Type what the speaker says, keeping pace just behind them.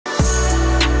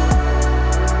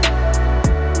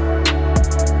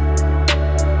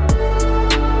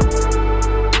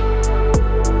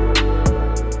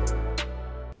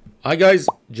Hi guys,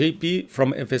 JP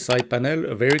from FSiPanel,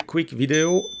 a very quick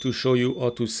video to show you how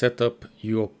to set up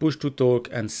your push to talk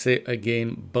and say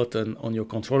again button on your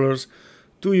controllers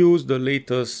to use the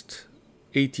latest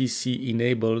ATC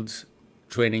enabled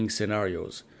training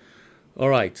scenarios.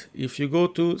 Alright, if you go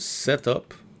to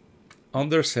setup,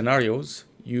 under scenarios,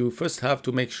 you first have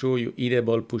to make sure you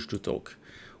enable push to talk.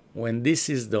 When this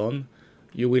is done,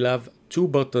 you will have two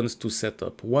buttons to set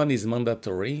up. One is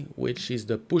mandatory, which is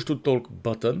the push to talk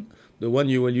button, the one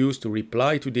you will use to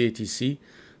reply to the ATC.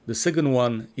 The second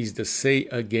one is the say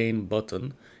again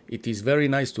button. It is very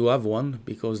nice to have one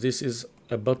because this is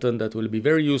a button that will be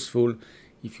very useful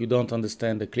if you don't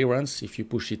understand the clearance. If you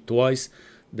push it twice,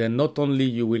 then not only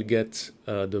you will get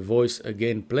the voice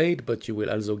again played, but you will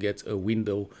also get a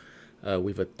window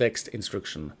with a text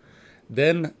instruction.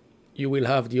 Then you will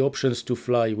have the options to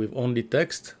fly with only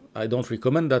text. I don't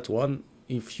recommend that one.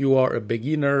 If you are a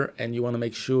beginner and you want to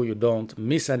make sure you don't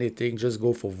miss anything, just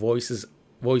go for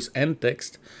voice and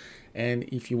text. And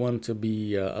if you want to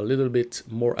be a little bit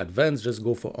more advanced, just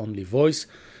go for only voice.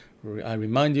 I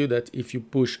remind you that if you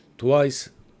push twice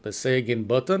the say again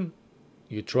button,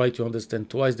 you try to understand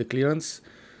twice the clearance,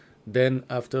 then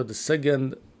after the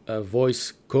second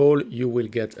voice call, you will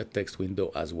get a text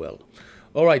window as well.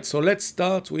 Alright, so let's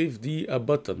start with the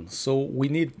button. So we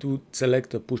need to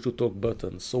select a push to talk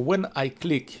button. So when I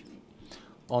click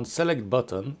on select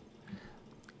button,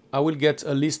 I will get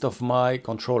a list of my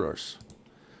controllers.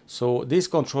 So this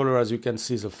controller, as you can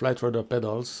see, is a flight radar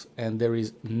pedals, and there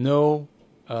is no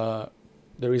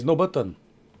button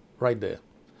right there.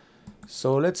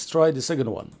 So let's try the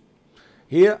second one.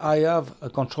 Here I have a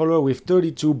controller with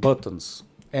 32 buttons.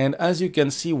 And as you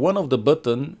can see, one of the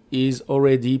buttons is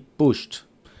already pushed.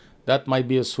 That might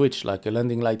be a switch, like a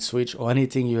landing light switch or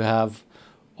anything you have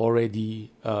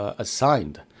already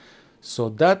assigned. So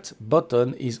that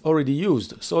button is already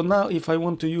used. So now if I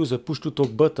want to use a push to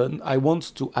talk button, I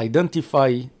want to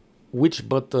identify which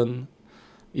button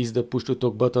is the push to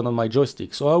talk button on my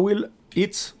joystick. So I will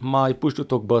hit my push to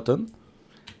talk button.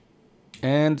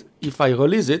 And if I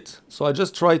release it, so I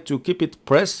just try to keep it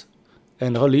press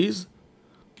and release.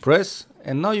 Press,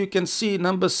 and now you can see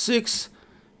number 6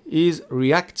 is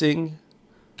reacting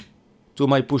to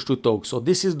my push to talk. So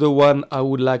this is the one I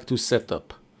would like to set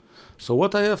up. So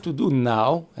what I have to do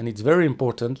now, and it's very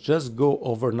important, just go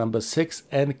over number 6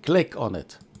 and click on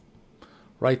it.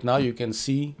 Right now you can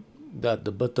see that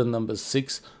the button number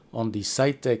 6 on the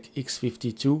Cytec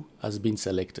X52 has been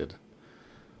selected.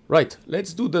 Right,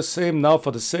 let's do the same now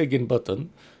for the say again button.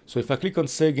 So if I click on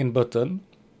say again button,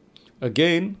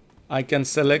 again I can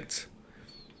select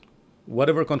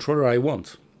whatever controller I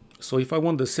want. So if I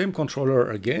want the same controller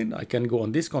again, I can go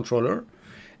on this controller,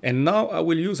 and now I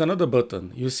will use another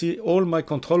button. You see all my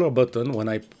controller buttons, when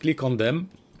I click on them,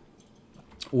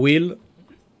 will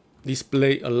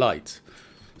display a light.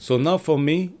 So now for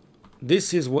me,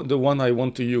 this is the one I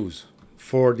want to use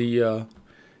for the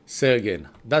say again,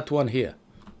 that one here.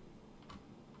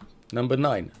 Number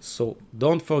 9. So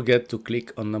don't forget to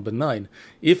click on number 9.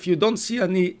 If you don't see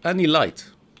any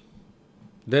light,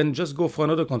 then just go for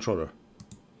another controller.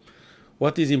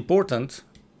 What is important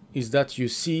is that you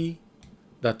see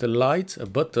that a light, a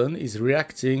button, is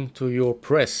reacting to your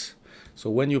press. So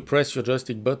when you press your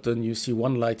joystick button, you see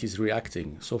one light is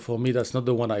reacting. So for me, that's not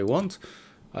the one I want.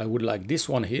 I would like this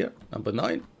one here, number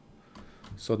 9.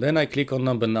 So then I click on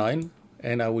number 9,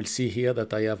 and I will see here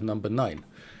that I have number 9.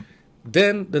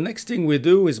 Then the next thing we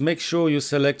do is make sure you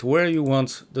select where you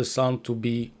want the sound to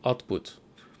be output.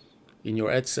 In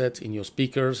your headset, in your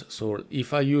speakers. So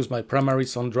if I use my primary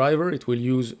sound driver, it will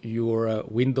use your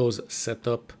Windows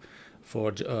setup for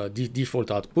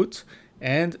default output.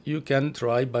 And you can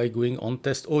try by going on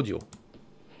test audio.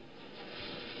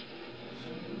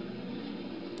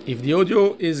 If the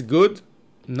audio is good,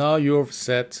 now you've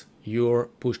set your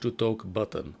push to talk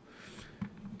button.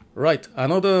 Right,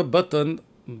 another button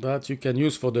that you can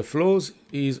use for the flows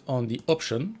is on the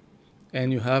option,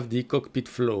 and you have the cockpit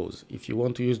flows. If you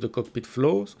want to use the cockpit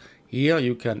flows, here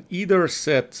you can either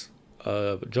set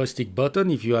a joystick button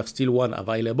if you have still one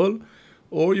available,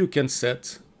 or you can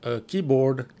set a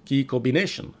keyboard key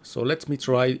combination. So let me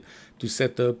try to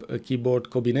set up a keyboard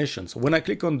combination. So when I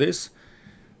click on this,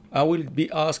 I will be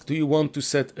asked, do you want to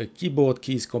set a keyboard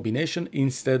keys combination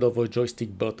instead of a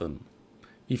joystick button?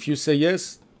 If you say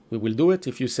yes, we will do it.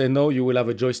 If you say no, you will have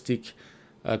a joystick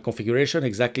configuration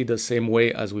exactly the same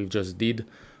way as we've just did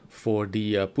for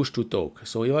the push to talk.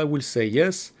 So I will say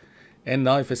yes, and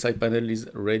now FSiPanel is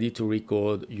ready to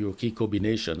record your key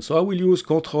combination. So I will use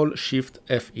Ctrl Shift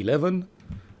F11.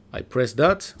 I press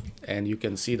that, and you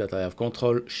can see that I have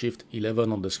Ctrl Shift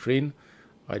 11 on the screen.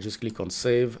 I just click on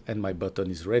save and my button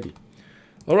is ready.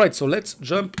 Alright, so let's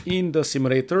jump in the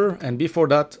simulator, and before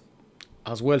that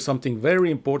as well, something very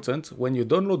important: when you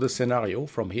download the scenario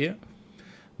from here,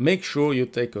 make sure you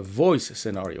take a voice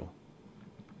scenario.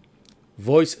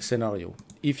 Voice scenario.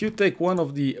 If you take one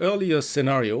of the earlier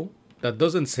scenario that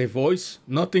doesn't say voice,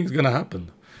 nothing's gonna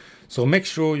happen. So make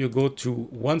sure you go to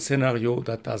one scenario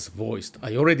that has voiced.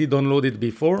 I already downloaded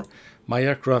before. My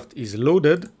aircraft is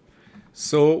loaded,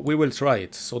 so we will try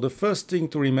it. So the first thing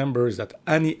to remember is that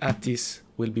any ATIS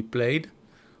will be played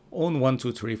on 1,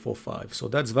 2, 3, 4, 5. So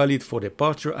that's valid for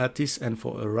departure ATIS and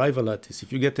for arrival ATIS.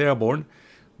 If you get airborne,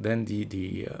 then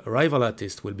the arrival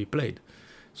ATIS will be played.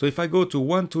 So if I go to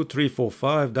 1, 2, 3, 4,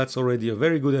 5, that's already a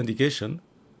very good indication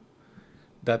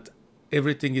that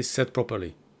everything is set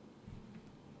properly.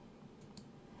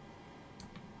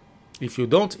 If you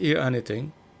don't hear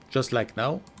anything, just like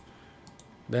now,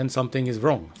 then something is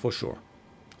wrong for sure.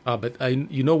 But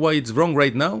you know why it's wrong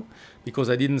right now? Because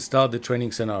I didn't start the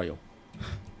training scenario.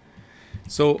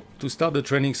 So to start the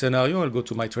training scenario, I'll go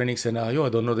to my training scenario. I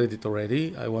downloaded it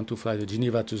already. I want to fly the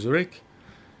Geneva to Zurich,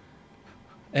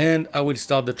 and I will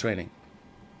start the training.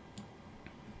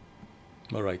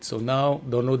 Alright, so now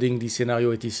downloading the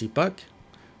scenario ATC pack.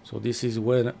 So this is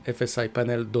when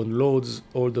FSiPanel downloads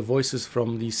all the voices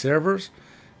from the servers,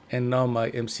 and now my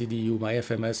MCDU, my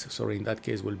FMS, sorry, in that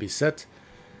case will be set,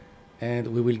 and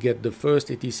we will get the first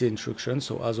ATC instruction.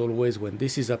 So as always, when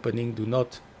this is happening, do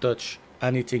not touch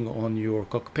anything on your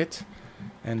cockpit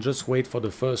and just wait for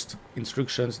the first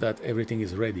instructions that everything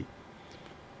is ready.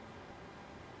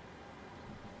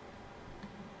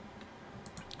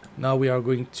 Now we are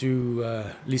going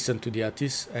to listen to the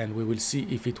ATIS and we will see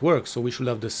if it works. So we should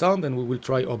have the sound and we will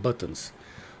try our buttons.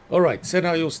 Alright,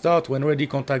 scenario start. When ready,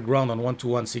 contact ground on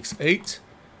 12168.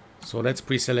 So let's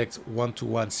pre-select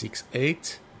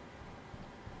 12168.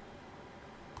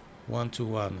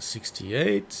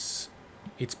 12168.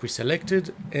 It's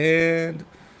pre-selected, and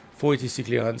for ATC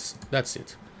clearance, that's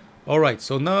it. Alright,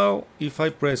 so now if I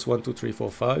press 1, 2, 3,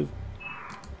 4, 5.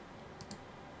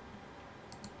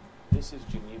 This is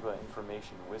Geneva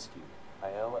Information Whiskey.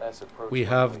 ILS approach. We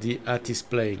have the ATIS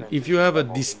playing. If you have a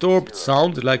disturbed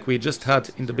sound like we just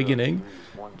had in the beginning,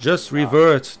 just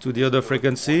revert to the other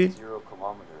frequency,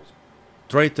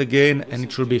 try it again, and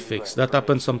it should be fixed. That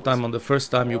happens sometime on the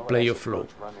first time you play your flow.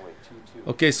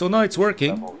 Okay, so now it's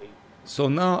working. So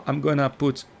now I'm gonna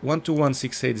put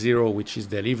 121680, which is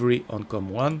delivery, on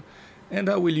COM1, and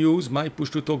I will use my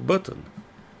push to talk button.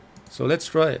 So let's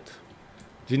try it.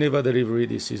 Geneva delivery,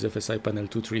 this is FSiPanel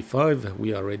 235.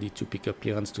 We are ready to pick up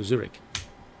clearance to Zurich.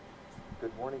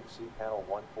 Good morning, FSiPanel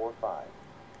 145.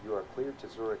 You are cleared to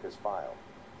Zurich as filed.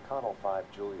 Connell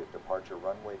 5 Juliet departure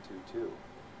runway 22.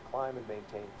 Climb and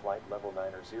maintain flight level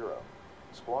 90.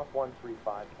 Squawk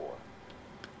 1354.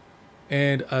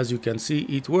 And as you can see,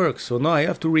 it works. So now I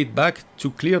have to read back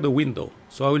to clear the window.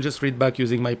 So I will just read back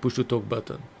using my push to talk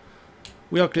button.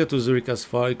 We are clear to Zurich as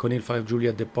filed. Connell 5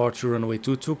 Juliet departure runway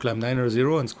 22, climb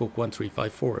 90 and squawk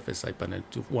 1354, FSiPanel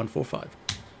 145.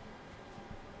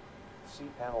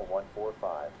 FSiPanel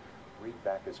 145. Read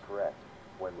back is correct.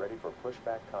 When ready for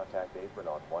pushback, contact apron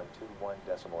on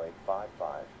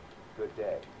 121.855. Good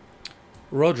day.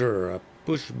 Roger,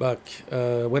 pushback.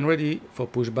 When ready for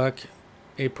pushback,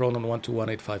 apron on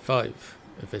 121.855.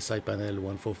 FSiPanel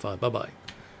 145. Bye bye.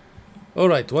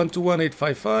 Alright,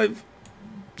 121.855.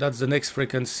 That's the next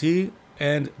frequency.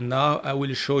 And now I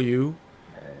will show you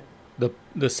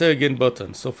the say again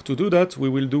button. So to do that, we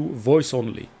will do voice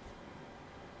only.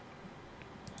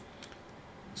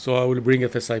 So I will bring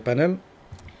FSiPanel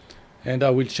and I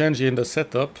will change in the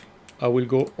setup. I will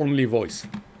go only voice.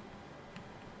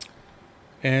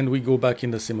 And we go back in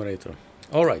the simulator.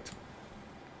 Alright.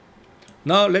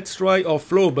 Now let's try our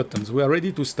flow buttons. We are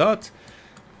ready to start.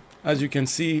 As you can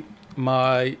see,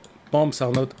 my pumps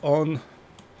are not on.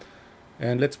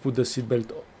 And let's put the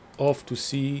seatbelt off to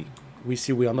see. We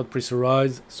see we are not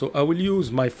pressurized. So I will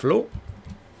use my flow.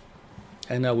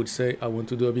 And I would say I want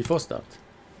to do a before start.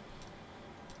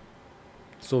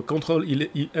 So control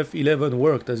F11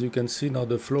 worked. As you can see, now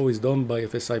the flow is done by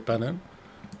FSiPanel.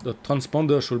 The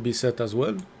transponder should be set as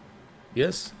well.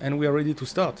 Yes, and we are ready to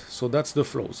start. So that's the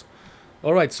flows.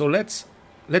 Alright, so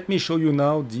let me show you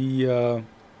now the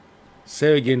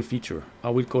say again feature.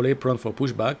 I will call apron for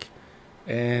pushback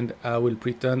and I will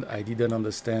pretend I didn't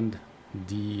understand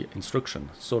the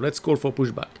instruction. So let's call for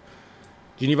pushback.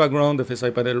 Geneva ground,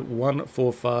 FSiPanel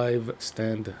 145,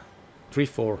 stand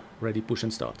 34, ready, push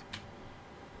and start.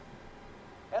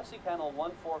 FSiPanel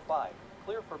 145,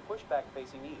 clear for pushback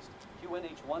facing east.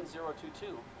 QNH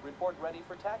 1022, report ready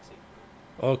for taxi.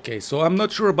 Okay, so I'm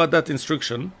not sure about that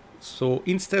instruction. So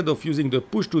instead of using the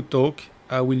push to talk,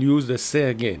 I will use the say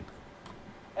again.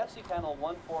 FSiPanel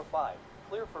 145,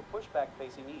 clear for pushback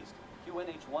facing east.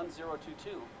 QNH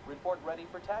 1022, report ready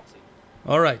for taxi.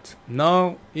 Alright,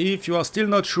 now if you are still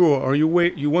not sure or you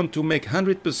want to make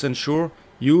 100% sure,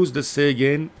 use the say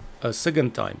again a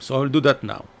second time. So I'll do that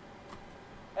now.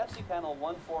 FSiPanel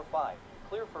 145,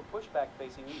 clear for pushback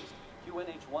facing east.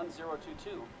 QNH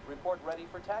 1022, report ready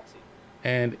for taxi.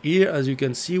 And here, as you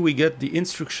can see, we get the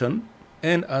instruction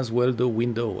and as well the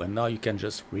window. And now you can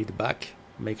just read back.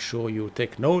 Make sure you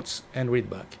take notes and read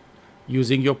back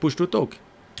using your push to talk.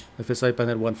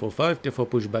 FSiPanel 145, therefore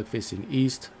pushback facing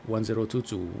east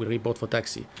 1022. We report for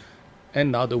taxi.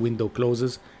 And now the window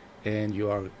closes and you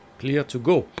are clear to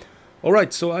go.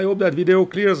 Alright, so I hope that video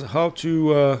clears how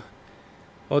to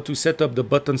set up the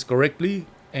buttons correctly.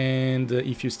 And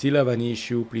if you still have any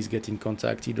issue, please get in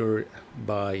contact either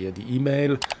by the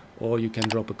email or you can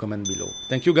drop a comment below.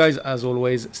 Thank you guys, as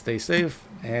always, stay safe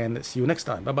and see you next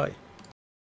time. Bye bye.